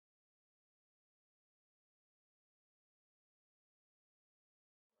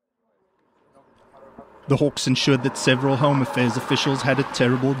The Hawks ensured that several Home Affairs officials had a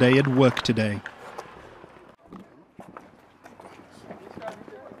terrible day at work today.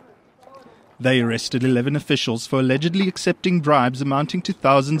 They arrested 11 officials for allegedly accepting bribes amounting to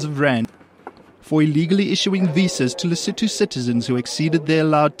thousands of rand for illegally issuing visas to Lesotho citizens who exceeded their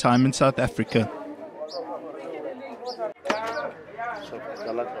allowed time in South Africa.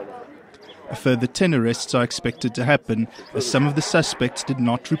 A further 10 arrests are expected to happen, as some of the suspects did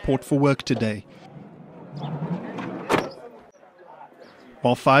not report for work today.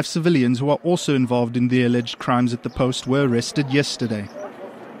 While 5 civilians who are also involved in the alleged crimes at the post were arrested yesterday.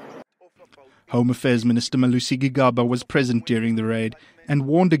 Home Affairs Minister Malusi Gigaba was present during the raid and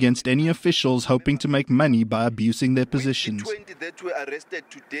warned against any officials hoping to make money by abusing their positions. The 20 that were arrested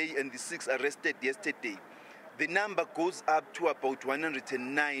today and the 6 arrested yesterday, the number goes up to about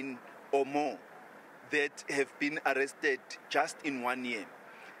 109 or more that have been arrested just in 1 year.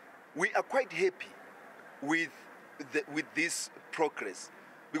 We are quite happy with this progress,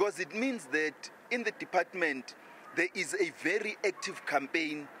 because it means that in the department there is a very active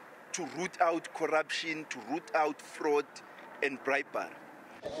campaign to root out corruption, to root out fraud and bribery.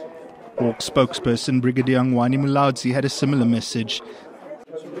 Hawk spokesperson Brigadier Ngwani Mulaudzi had a similar message,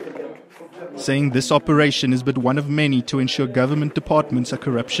 saying this operation is but one of many to ensure government departments are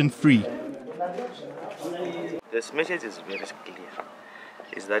corruption-free. This message is very clear,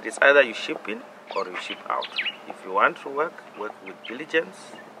 is that it's either you ship in or you ship out. If you want to work with diligence,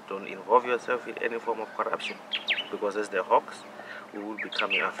 don't involve yourself in any form of corruption, because as the Hawks, we will be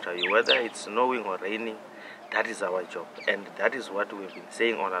coming after you. Whether it's snowing or raining, that is our job. And that is what we've been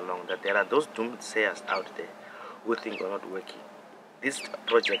saying all along, that there are those doomsayers out there who think we're not working. These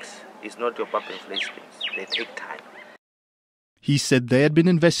projects is not your pump and place things. They take time. He said they had been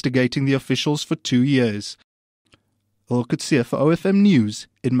investigating the officials for 2 years. Olkutsia for OFM News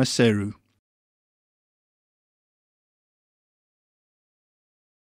in MAseru.